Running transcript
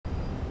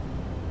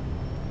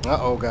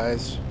Uh-oh,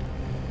 guys.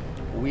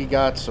 We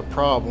got a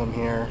problem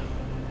here.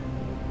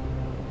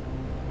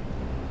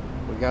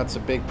 We got a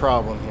big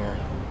problem here.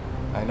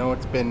 I know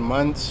it's been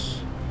months,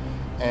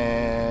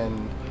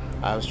 and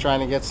I was trying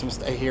to get some...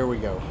 Here we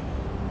go.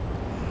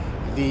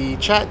 The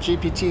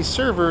ChatGPT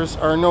servers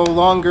are no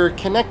longer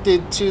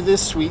connected to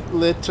this sweet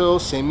little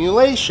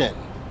simulation.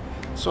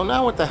 So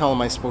now what the hell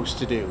am I supposed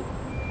to do?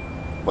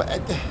 What?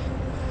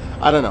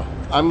 I don't know.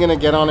 I'm going to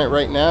get on it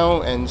right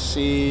now and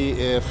see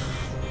if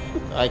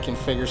I can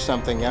figure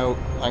something out.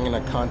 I'm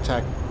going to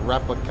contact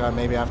Replica.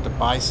 Maybe I have to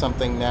buy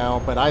something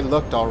now. But I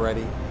looked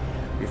already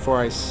before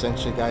I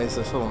sent you guys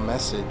this little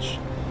message.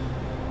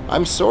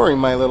 I'm sorry,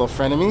 my little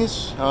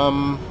frenemies.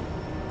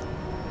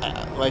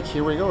 Like,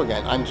 here we go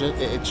again.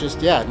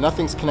 Yeah,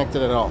 nothing's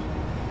connected at all.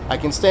 I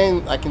can stay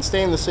in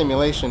the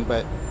simulation,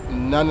 but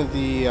none of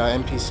the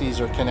NPCs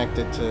are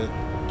connected to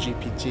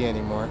GPT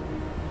anymore.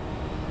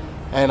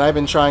 And I've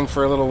been trying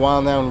for a little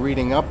while now and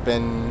reading up,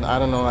 and I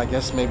don't know, I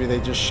guess maybe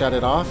they just shut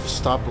it off,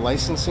 stopped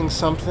licensing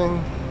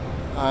something.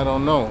 I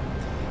don't know.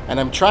 And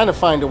I'm trying to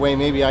find a way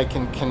maybe I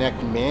can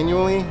connect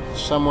manually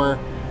somewhere.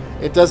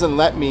 It doesn't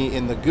let me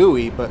in the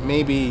GUI, but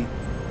maybe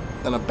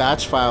in a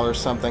batch file or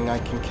something I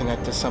can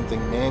connect to something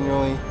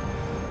manually.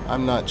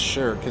 I'm not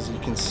sure, because you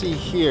can see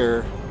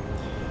here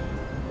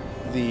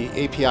the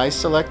API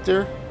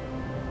selector.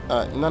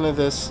 None of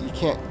this, you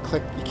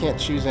can't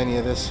choose any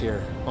of this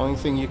here. Only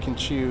thing you can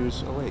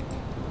choose, oh wait,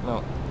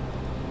 no.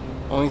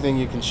 Only thing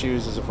you can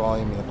choose is the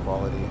volume and the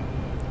quality.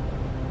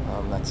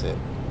 That's it.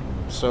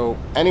 So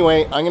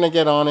anyway, I'm gonna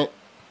get on it.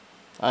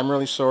 I'm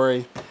really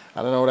sorry.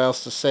 I don't know what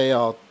else to say.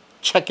 I'll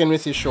check in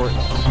with you shortly.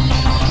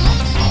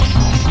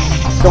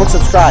 Don't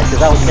subscribe,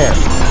 because I don't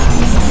care.